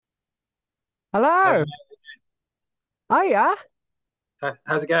How, Hello. Hiya.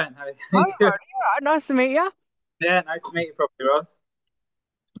 how's it going? How Hi, you doing? Brodie. All right, nice to meet you. Yeah, nice to meet you, properly, Ross.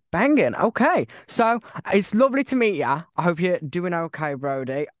 Banging. Okay. So it's lovely to meet you. I hope you're doing okay,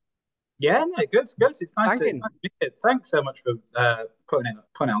 Brody. Yeah, no, good, good. It's Banging. nice to meet you. Thanks so much for putting it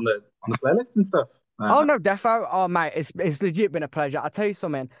on the playlist and stuff. Oh no, defo. Oh mate, it's legit been a pleasure. I'll tell you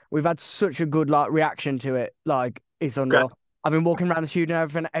something. We've had such a good like reaction to it. Like it's Great. unreal. I've been walking around the studio and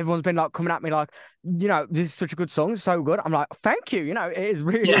everything. Everyone's been like coming at me like, this is such a good song, it's so good. I'm like, thank you. It is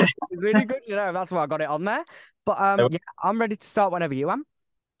Yeah, it's really good. That's why I got it on there. But yeah, I'm ready to start whenever you am.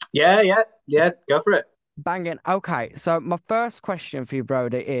 yeah. Go for it. Banging. Okay, so my first question for you,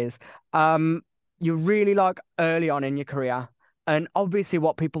 Brody, is you're really like early on in your career, and obviously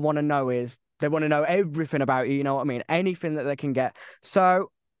what people want to know is they want to know everything about you, you know what I mean? Anything that they can get. So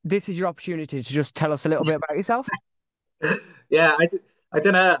this is your opportunity to just tell us a little bit about yourself. Yeah, I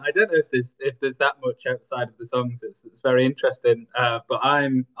don't know. I don't know if there's that much outside of the songs. It's very interesting. But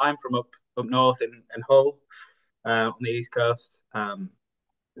I'm from up north in Hull, on the east coast.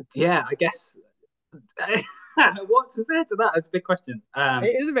 Yeah, I guess. What to say to that? It's a big question.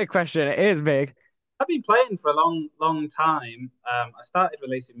 It is a big question. It is big. I've been playing for a long time. I started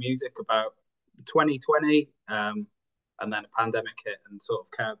releasing music about 2020, and then a pandemic hit and sort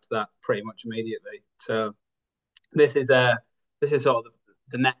of curbed that pretty much immediately. So this is this is sort of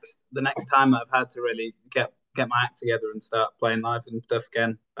the next time I've had to really get my act together and start playing live and stuff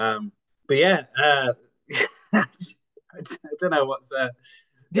again. But yeah, I don't know what's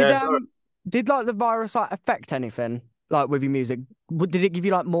Did yeah, sorry. um did like the virus like affect anything like with your music? Did it give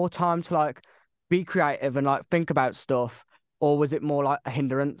you like more time to like be creative and like think about stuff, or was it more like a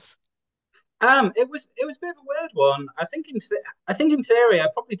hindrance? It was a bit of a weird one. I think in theory I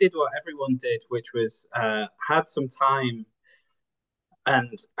probably did what everyone did, which was had some time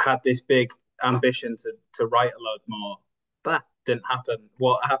and had this big ambition to write a lot more. That didn't happen.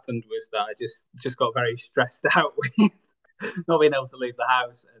 What happened was that I just got very stressed out with not being able to leave the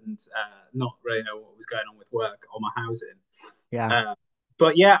house and not really know what was going on with work or my housing. Yeah. Uh,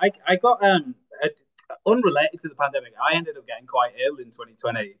 but yeah, I got unrelated to the pandemic. I ended up getting quite ill in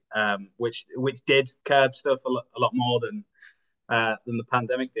 2020, which did curb stuff a lot more than the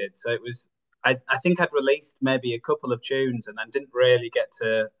pandemic did. So it was I think I'd released maybe a couple of tunes and then didn't really get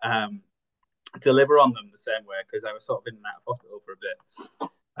to deliver on them the same way because I was sort of in and out of hospital for a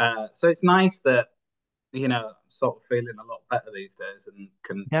bit. So it's nice that I'm sort of feeling a lot better these days and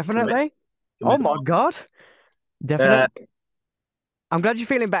can make Definitely. can Oh make the my most. God. Uh, Definitely. I'm glad you're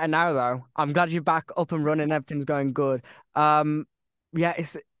feeling better now, though. I'm glad you're back up and running. Everything's going good. Um, yeah,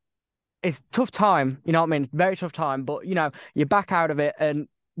 it's tough time. You know what I mean? Very tough time. But you're back out of it, and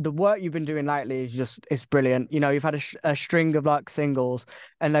the work you've been doing lately is just it's brilliant. You've had a string of like singles,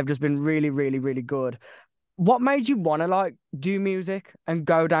 and they've just been really, really, really good. What made you want to like do music and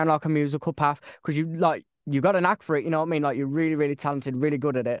go down like a musical path? Because you got an knack for it. You know what I mean? Like you're really, really talented, really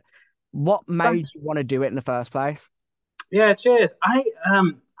good at it. What made thanks. you want to do it in the first place? Yeah, cheers. I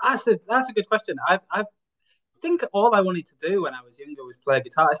that's a good question. I think all I wanted to do when I was younger was play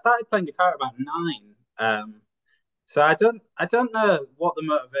guitar. I started playing guitar at about 9. So I don't know what the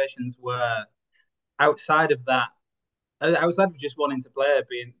motivations were outside of that. Outside of just wanting to play,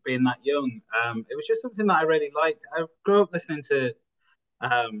 being that young. It was just something that I really liked. I grew up listening to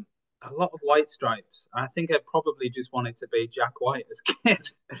um, a lot of White Stripes. I think I probably just wanted to be Jack White as a kid,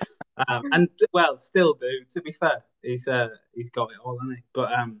 and well, still do. To be fair, he's got it all, hasn't he? But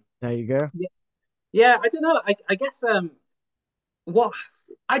There you go. yeah, yeah. I don't know. I guess what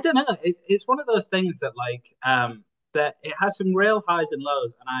I don't know. It's one of those things that that it has some real highs and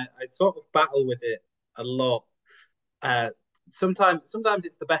lows, and I sort of battle with it a lot. Uh, sometimes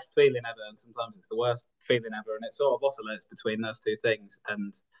it's the best feeling ever, and sometimes it's the worst feeling ever, and it sort of oscillates between those two things.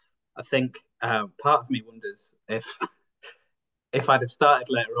 And I think part of me wonders if I'd have started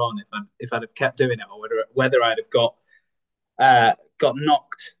later on, if I'd have kept doing it, or whether I'd have got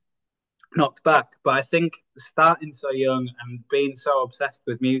knocked back. But I think starting so young and being so obsessed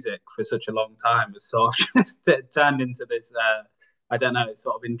with music for such a long time has sort of just turned into this. I don't know. It's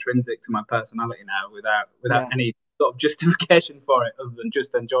sort of intrinsic to my personality now, without Yeah. any sort of justification for it, other than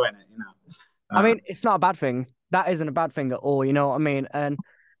just enjoying it. I Uh, mean, it's not a bad thing. That isn't a bad thing at all. You know what I mean? And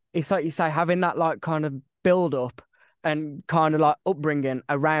it's like you say, having that like kind of build up and kind of like upbringing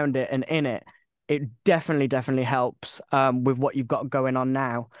around it and in it, it definitely, definitely helps with what you've got going on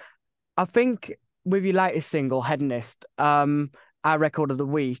now. I think with your latest single, Hedonist, our record of the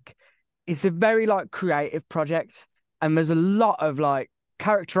week, it's a very like creative project and there's a lot of like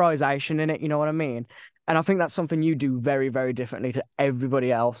characterization in it, you know what I mean? And I think that's something you do very, very differently to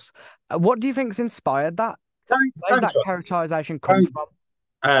everybody else. What do you think's inspired that? Thanks, Where's thanks, that Ross. characterization come from?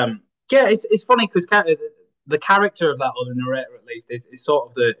 Thanks. Yeah, it's funny because the character of that, or the narrator at least, is sort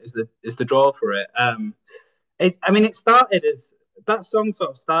of the draw for it. I mean, it started as that song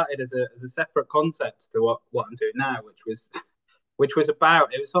sort of started as a separate concept to what I'm doing now, which was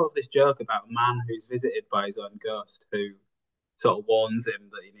about, it was sort of this joke about a man who's visited by his own ghost, who sort of warns him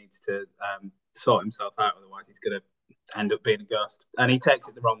that he needs to sort himself out, otherwise he's going to end up being a ghost. And he takes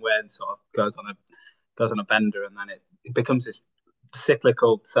it the wrong way and sort of goes on a bender, and then it becomes this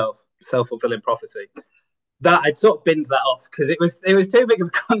cyclical self fulfilling prophecy. That I'd sort of binned that off because it was too big of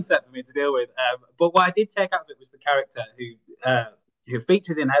a concept for me to deal with. But what I did take out of it was the character who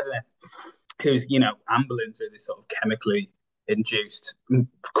features in Hedonist, who's ambling through this sort of chemically induced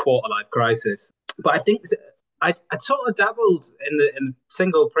quarter life crisis. But I think I'd sort of dabbled in the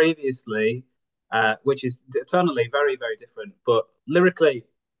single previously, which is tonally very very different, but lyrically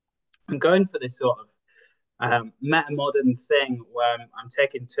I'm going for this sort of meta modern thing where I'm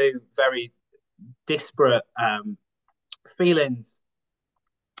taking two very disparate feelings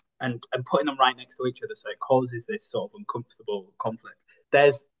and putting them right next to each other, so it causes this sort of uncomfortable conflict.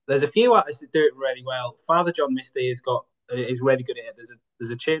 There's a few artists that do it really well. Father John Misty is really good at it.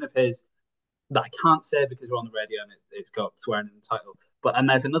 There's a tune of his that I can't say because we're on the radio and it's got swearing in the title. And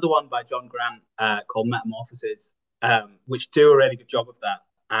there's another one by John Grant called Metamorphoses, which do a really good job of that.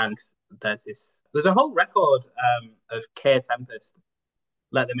 And there's a whole record of K Tempest,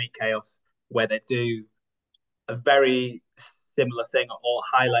 Let Them Eat Chaos, where they do a very similar thing, or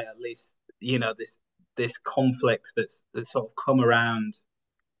highlight at least this conflict that's sort of come around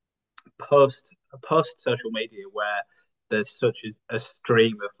post social media, where there's such a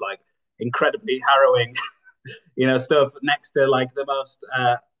stream of like incredibly harrowing stuff next to like the most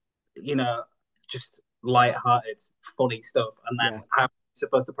just light-hearted funny stuff, and then Yeah. how you're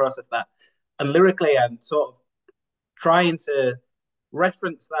supposed to process that. And lyrically I'm sort of trying to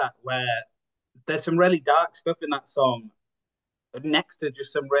reference that, where there's some really dark stuff in that song next to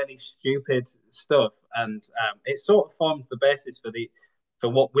just some really stupid stuff, and it sort of forms the basis for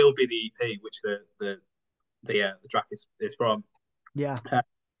what will be the EP, which the track is from. Yeah. Uh,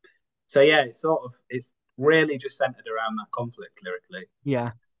 so yeah, it's really just centered around that conflict lyrically.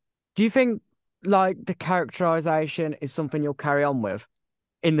 Yeah. Do you think like the characterization is something you'll carry on with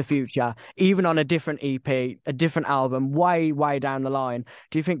in the future, even on a different EP, a different album, way, way down the line?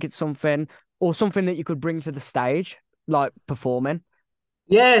 Do you think it's something that you could bring to the stage, like performing?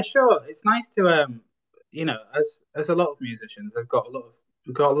 Yeah, sure. It's nice to as a lot of musicians, I've got a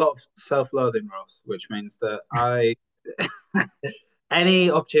lot of self-loathing, Ross, which means that I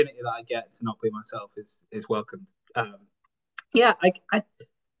any opportunity that I get to not be myself is welcomed. Yeah, I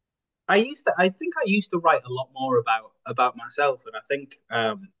think I used to write a lot more about myself, and I think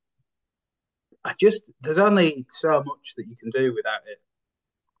there's only so much that you can do without it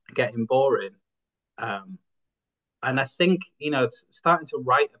getting boring. Um, and I think it's starting to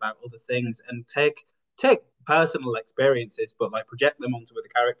write about other things and take personal experiences, but like project them onto other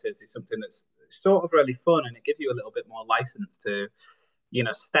characters is something that's sort of really fun, and it gives you a little bit more license to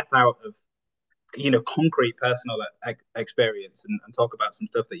step out of concrete personal experience and talk about some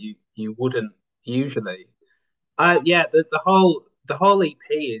stuff that you wouldn't usually. Yeah, the whole EP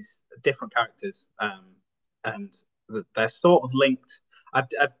is different characters, and they're sort of linked. I've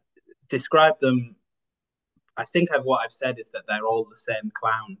described them. I think what I've said is that they're all the same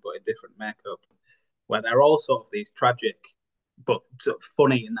clown but in different makeup, where they're all sort of these tragic but sort of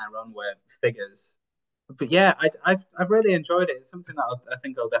funny in their own way figures. But yeah, I've really enjoyed it. It's something that I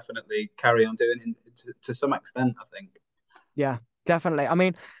think I'll definitely carry on doing to some extent, I think. Yeah, definitely. I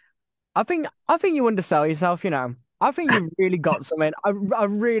mean, I think you undersell yourself, you know. I think you've really got something. I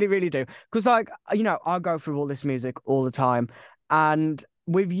really, really do. Because like, I go through all this music all the time. And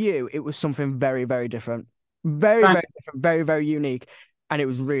with you, it was something very, very different. Very, Thank very different, very, very unique. And it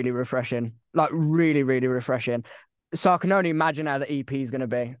was really refreshing. Like really, really refreshing. So I can only imagine how the EP is gonna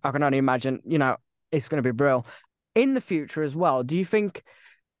be. I can only imagine, it's gonna be brilliant. In the future as well, do you think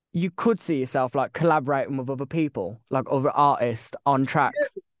you could see yourself like collaborating with other people, like other artists on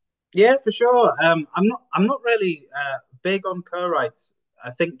tracks? Yeah, for sure. I'm not really big on co-writes.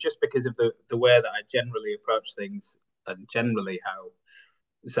 I think just because of the way that I generally approach things, and generally how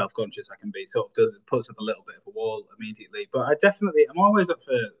self-conscious I can be, sort of does puts up a little bit of a wall immediately. But I'm always up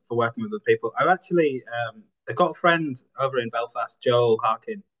for working with other people. I've got a friend over in Belfast, Joel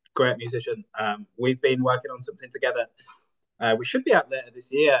Harkin, great musician. We've been working on something together. We should be out later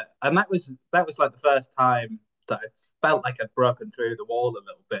this year, and that was like the first time that I felt like I'd broken through the wall a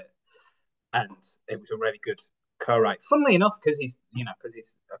little bit, and it was a really good co-write. Funnily enough, because he's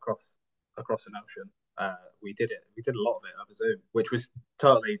across across an ocean. We did it. We did a lot of it over Zoom, which was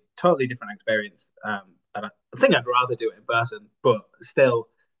totally different experience. And I think I'd rather do it in person, but still,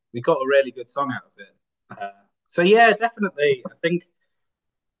 we got a really good song out of it. So yeah, definitely.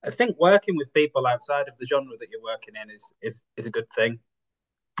 I think working with people outside of the genre that you're working in is a good thing.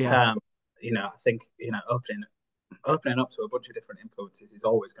 Yeah. Um, I think opening up to a bunch of different influences is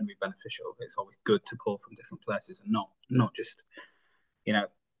always going to be beneficial. It's always good to pull from different places and not just you know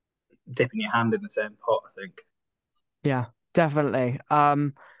dipping your hand in the same pot, I think. Yeah, definitely.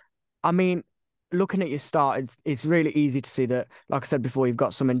 I mean, looking at your start, it's really easy to see that, like I said before, you've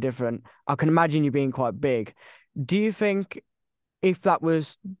got something different. I can imagine you being quite big. Do you think if that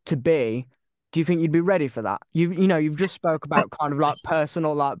was to be, do you think you'd be ready for that? You've just spoke about kind of like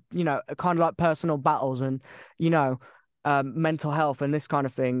personal, like, kind of like personal battles and, you know, mental health and this kind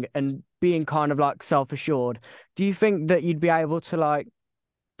of thing and being kind of like self-assured. Do you think that you'd be able to like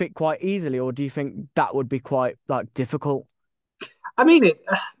fit quite easily, or do you think that would be quite like difficult? I mean,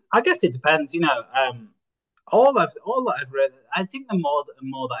 I guess it depends. All that I've read. I think the more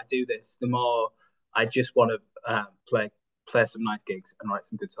that I do this, the more I just want to play some nice gigs and write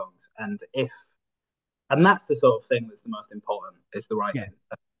some good songs. And that's the sort of thing that's the most important is the Yeah. writing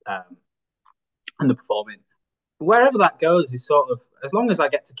um, and the performing. Wherever that goes is sort of as long as I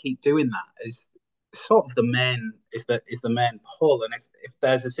get to keep doing that is sort of the main pull. And if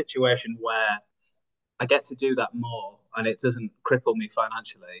there's a situation where I get to do that more and it doesn't cripple me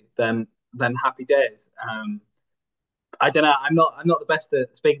financially, then happy days. I don't know. I'm not the best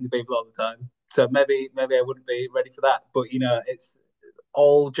at speaking to people all the time, so maybe I wouldn't be ready for that. But it's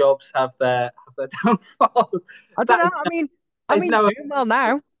all jobs have their downfalls. I don't That know. is I is mean, you're no doing well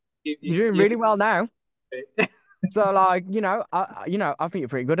now. You're doing you really well now. So like, I think you're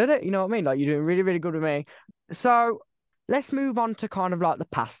pretty good at it. You know what I mean? Like you're doing really, really good with me. So let's move on to kind of like the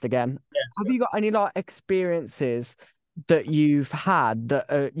past again. yeah, Have sure. you got any like experiences that you've had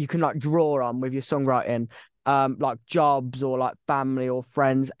that you can like draw on with your songwriting? Like jobs or like family or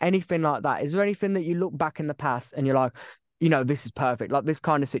friends, anything like that. Is there anything that you look back in the past and you're like, this is perfect. Like this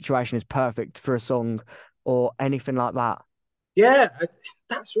kind of situation is perfect for a song or anything like that? Yeah,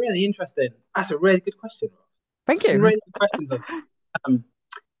 that's really interesting. That's a really good question. Thank Some you. really good questions on this.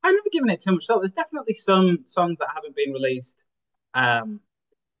 I've never given it too much thought. There's definitely some songs that haven't been released um,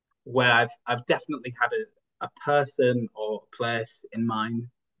 where I've definitely had a person or a place in mind.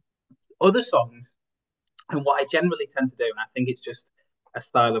 Other songs, and what I generally tend to do, and I think it's just a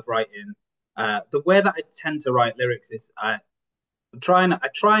style of writing. The way that I tend to write lyrics is I try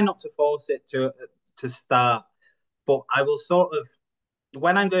not to force it to start, but I will sort of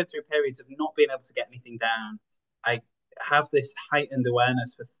when I'm going through periods of not being able to get anything down, I have this heightened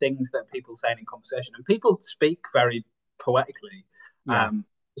awareness for things that people say in conversation, and people speak very poetically. Yeah. Um,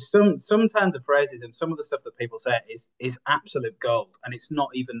 sometimes the phrases and some of the stuff that people say is absolute gold, and it's not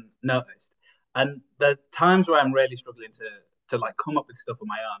even noticed. And the times where I'm really struggling to like come up with stuff on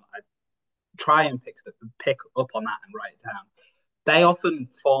my own, I try and pick up on that and write it down. They often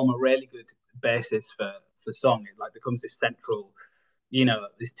form a really good basis for song. It like becomes this central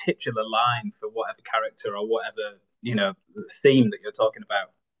this titular line for whatever character or whatever theme that you're talking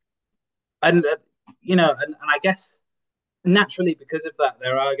about. And and I guess naturally because of that,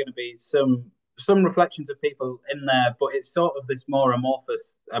 there are going to be some reflections of people in there, but it's sort of this more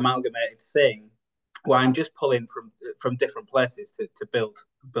amorphous, amalgamated thing where I'm just pulling from different places to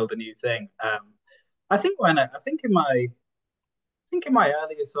build a new thing. I think in my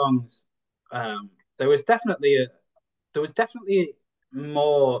earlier songs, um, there was definitely a there was definitely they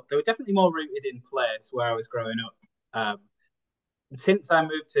were definitely more rooted in place where I was growing up. Since I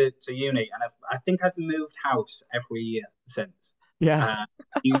moved to uni, and I think I've moved house every year since. Yeah. Uh,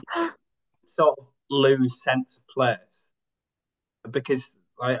 you sort of lose sense of place because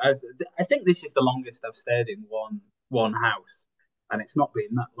I think this is the longest I've stayed in one house, and it's not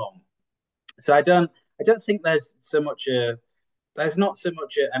been that long. So I don't think there's not so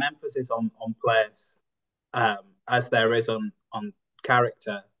much an emphasis on place as there is on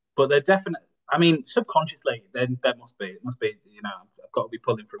character. But they're definitely. I mean, subconsciously, then there must be. It must be. I've got to be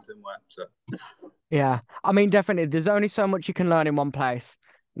pulling from somewhere. So Yeah. I mean, definitely, there's only so much you can learn in one place.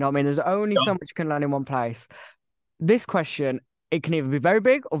 You know what I mean? There's only so much you can learn in one place. This question, it can either be very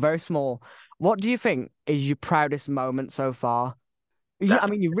big or very small. What do you think is your proudest moment so far? I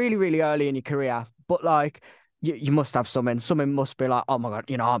mean, you're really, really early in your career, but like you must have something. Something must be like, oh my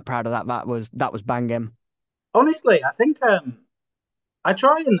God, I'm proud of that. That was banging. honestly, I think I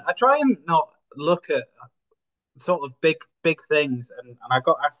try and not look at sort of big things, and I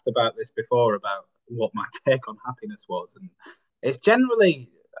got asked about this before about what my take on happiness was, and it's generally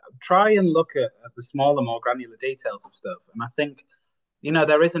try and look at the smaller, more granular details of stuff. And I think,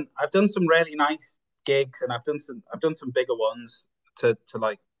 there isn't. I've done some really nice gigs, and I've done some bigger ones to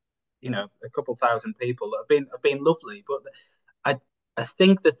like, a couple thousand people that have been lovely. But I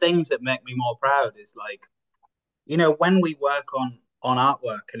think the things that make me more proud is like, when we work on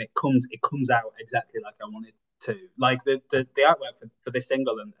artwork and it comes out exactly like I wanted to. Like the artwork for this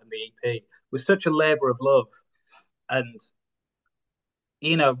single and the EP was such a labor of love, and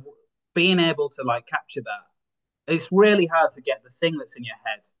being able to like capture that, it's really hard to get the thing that's in your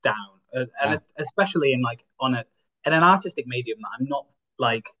head down, and especially in like in an artistic medium that I'm not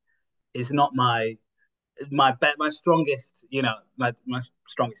like is not my strongest my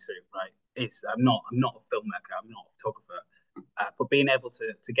strongest suit, right? I'm not a filmmaker, I'm not a photographer, but being able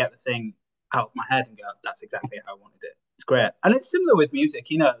to get the thing out of my head and go, that's exactly how I wanted it. It's great. And it's similar with music,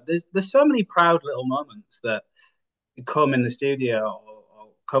 there's so many proud little moments that come in the studio or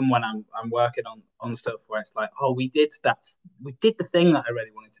come when I'm working on stuff where it's like, oh, we did the thing that I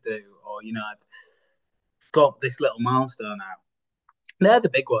really wanted to do, or I've got this little milestone out. They're the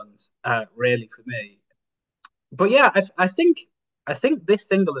big ones, really, for me. But yeah, I think this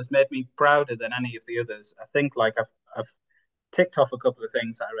single has made me prouder than any of the others. I think like I've ticked off a couple of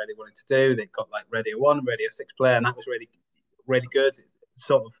things that I really wanted to do. They got like Radio 1 and Radio 6 player, and that was really, really good. It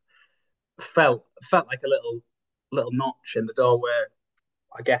sort of felt like a little notch in the door where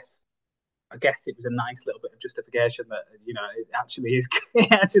I guess it was a nice little bit of justification that it actually is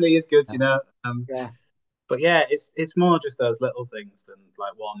good. Yeah. But yeah, it's more just those little things than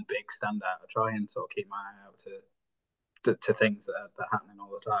like one big standout. I try and sort of keep my eye out to things that are happening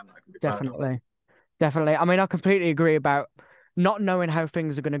all the time that I can be Definitely. I mean, I completely agree about not knowing how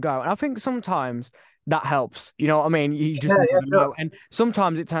things are going to go, and I think sometimes that helps. You know what I mean? You just never know, and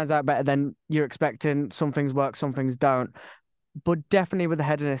sometimes it turns out better than you're expecting. Some things work, some things don't. But definitely with the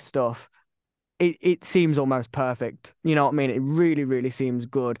Hedonist stuff, it seems almost perfect. You know what I mean? It really, really seems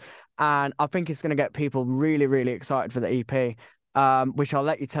good. And I think it's going to get people really, really excited for the EP, which I'll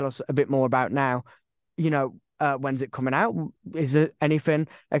let you tell us a bit more about now. When's it coming out? Is there anything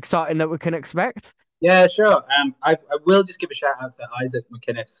exciting that we can expect? Yeah, sure. I will just give a shout out to Isaac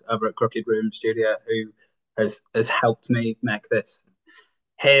McInnes over at Crooked Room Studio, who has helped me make this.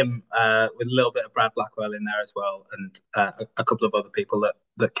 Him, with a little bit of Brad Blackwell in there as well, and a couple of other people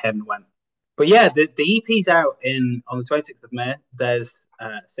that came and went. But yeah, the EP's out on the 26th of May. There's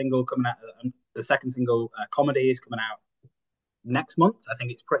a single coming out. The second single, Comedy, is coming out next month. I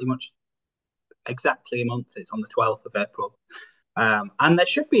think it's pretty much exactly a month. It's on the 12th of April. And there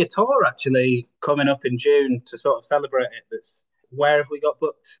should be a tour actually coming up in June to sort of celebrate it. Where have we got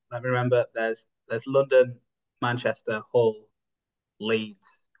booked? Let me remember. There's London, Manchester, Hull, Leeds,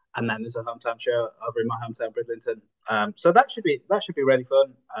 and then there's a hometown show over in my hometown, Bridlington. So that should be really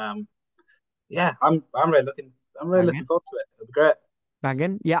fun. Yeah, I'm really looking forward to it. It'll be great.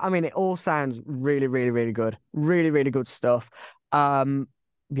 Banging. Yeah, I mean, it all sounds really, really, really good. Really, really good stuff.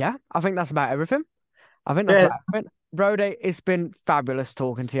 Yeah, I think that's about everything. Brodie, it's been fabulous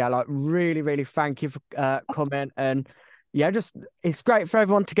talking to you. Like, really, really thank you for coming. And yeah, it's great for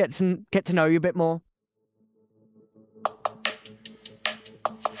everyone to get to know you a bit more.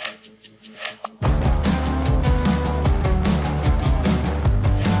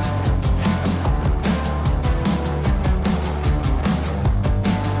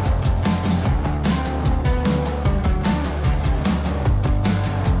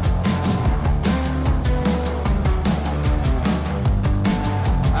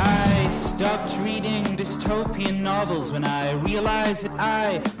 Novels when I realized that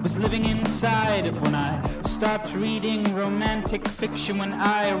I was living inside of when I stopped reading romantic fiction when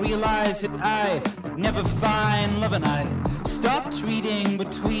I realized that I would never find love and I stopped reading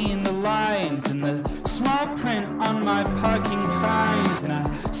between the lines and the small print on my parking fines and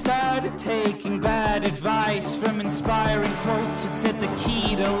I started taking bad advice from inspiring quotes that said the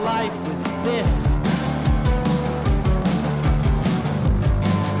key to life was this.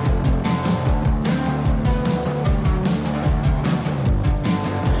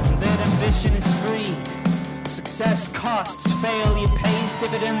 Success costs, failure pays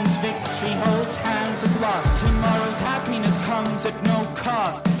dividends, victory holds hands with loss. Tomorrow's happiness comes at no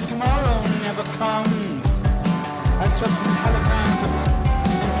cost. If tomorrow never comes, I swept some telegrams for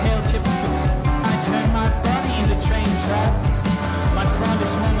impaled chips for I turned my body into train tracks. My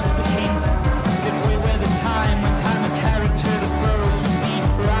fondest moments became slip away where the time, my time a character the birds would be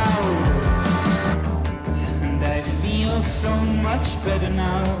proud of. And I feel so much better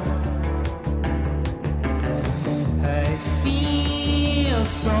now. I feel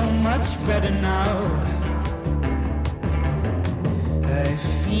so much better now. I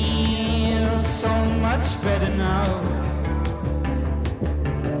feel much better now.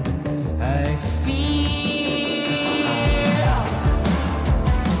 I feel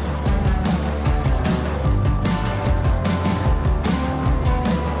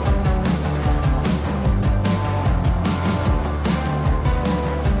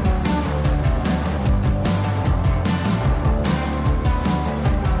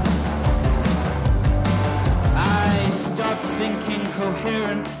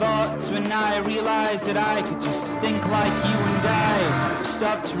coherent thoughts when I realized that I could just think like you and I.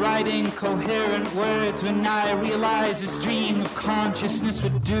 Stopped writing coherent words when I realized this dream of consciousness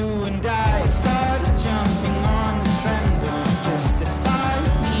would do and die. Started jumping on the trend of justified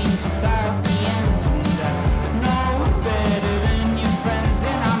means without the ends, and I know we're better than your friends,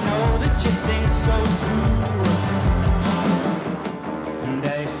 and I know that you think so too. And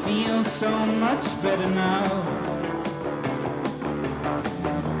I feel so much better now.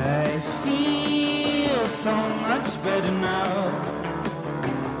 I feel so much better now.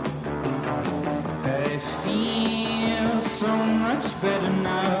 I feel so much better now.